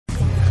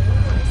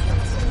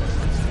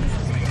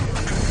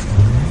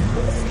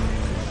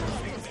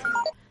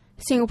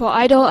Singapore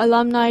Idol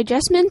alumni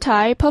Jasmine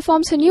Tye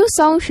performs her new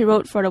song she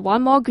wrote for the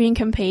One More Green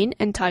campaign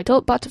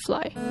entitled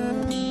Butterfly.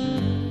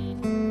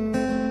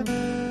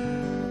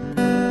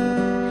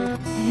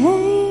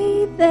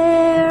 Hey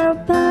there,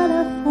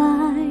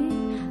 butterfly,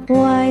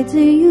 why do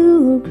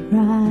you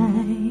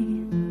cry?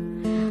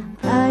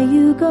 Are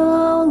you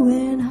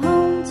going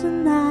home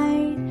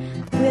tonight?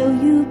 Will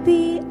you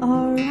be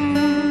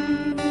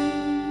alright?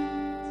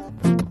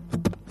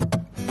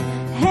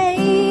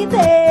 Hey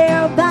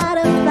there,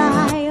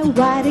 butterfly,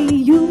 why do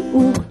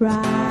you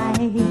cry?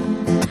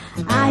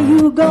 Are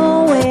you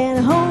going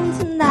home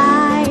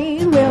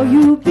tonight? Will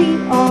you be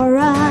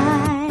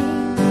alright?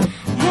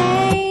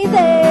 Hey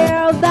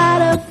there,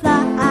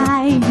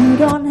 butterfly, you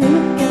don't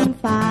look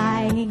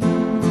fine.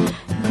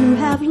 You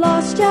have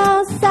lost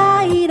your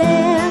sight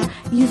and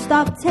you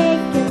stop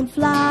taking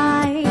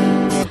flight.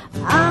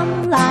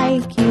 I'm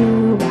like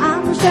you,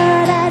 I'm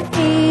sure that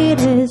it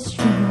is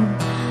true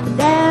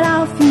that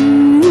our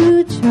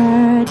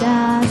future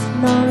does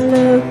not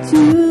look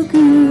too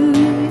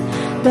good.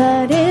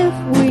 But if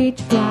we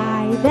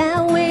try,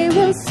 then we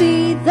will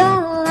see the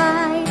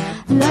light,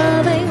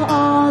 loving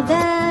all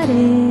that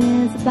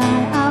is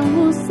by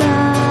our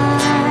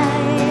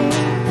side.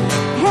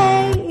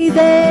 Hey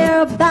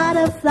there,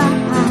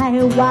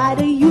 butterfly, why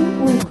do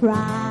you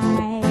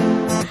cry?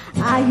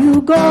 Are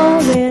you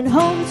going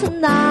home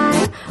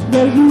tonight?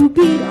 Will you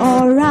be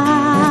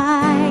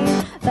alright?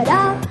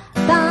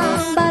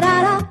 Ba-da-bam,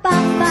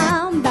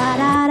 ba-da-da-bam-bam,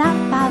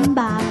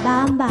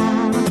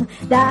 ba-da-da-bam-bam-bam-bam,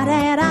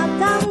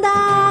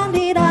 da-da-da-dum-dum,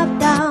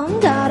 dee-da-dum,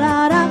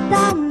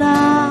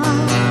 da-da-da-dum-dum.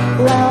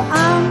 Well,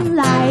 I'm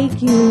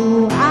like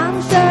you,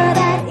 I'm sure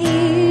that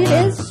it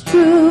is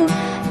true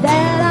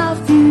that our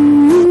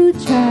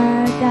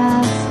future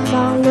does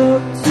not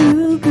look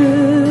too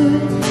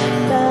good.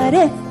 But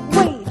if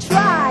we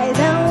try,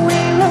 then we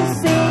will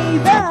see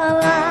the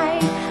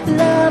light,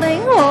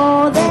 loving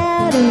all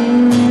that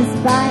is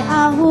by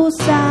our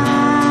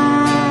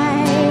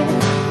side.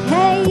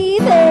 Hey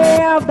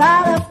there,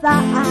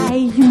 butterfly,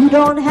 you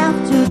don't have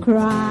to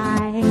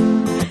cry.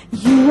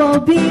 You will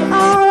be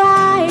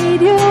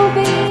alright, you'll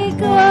be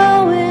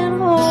going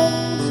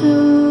home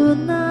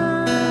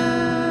tonight.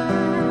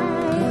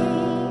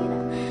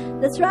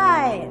 That's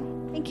right.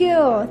 Thank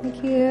you.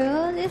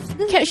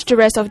 Catch the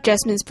rest of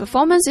Jasmine's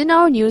performance in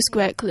our New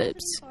Square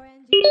clips.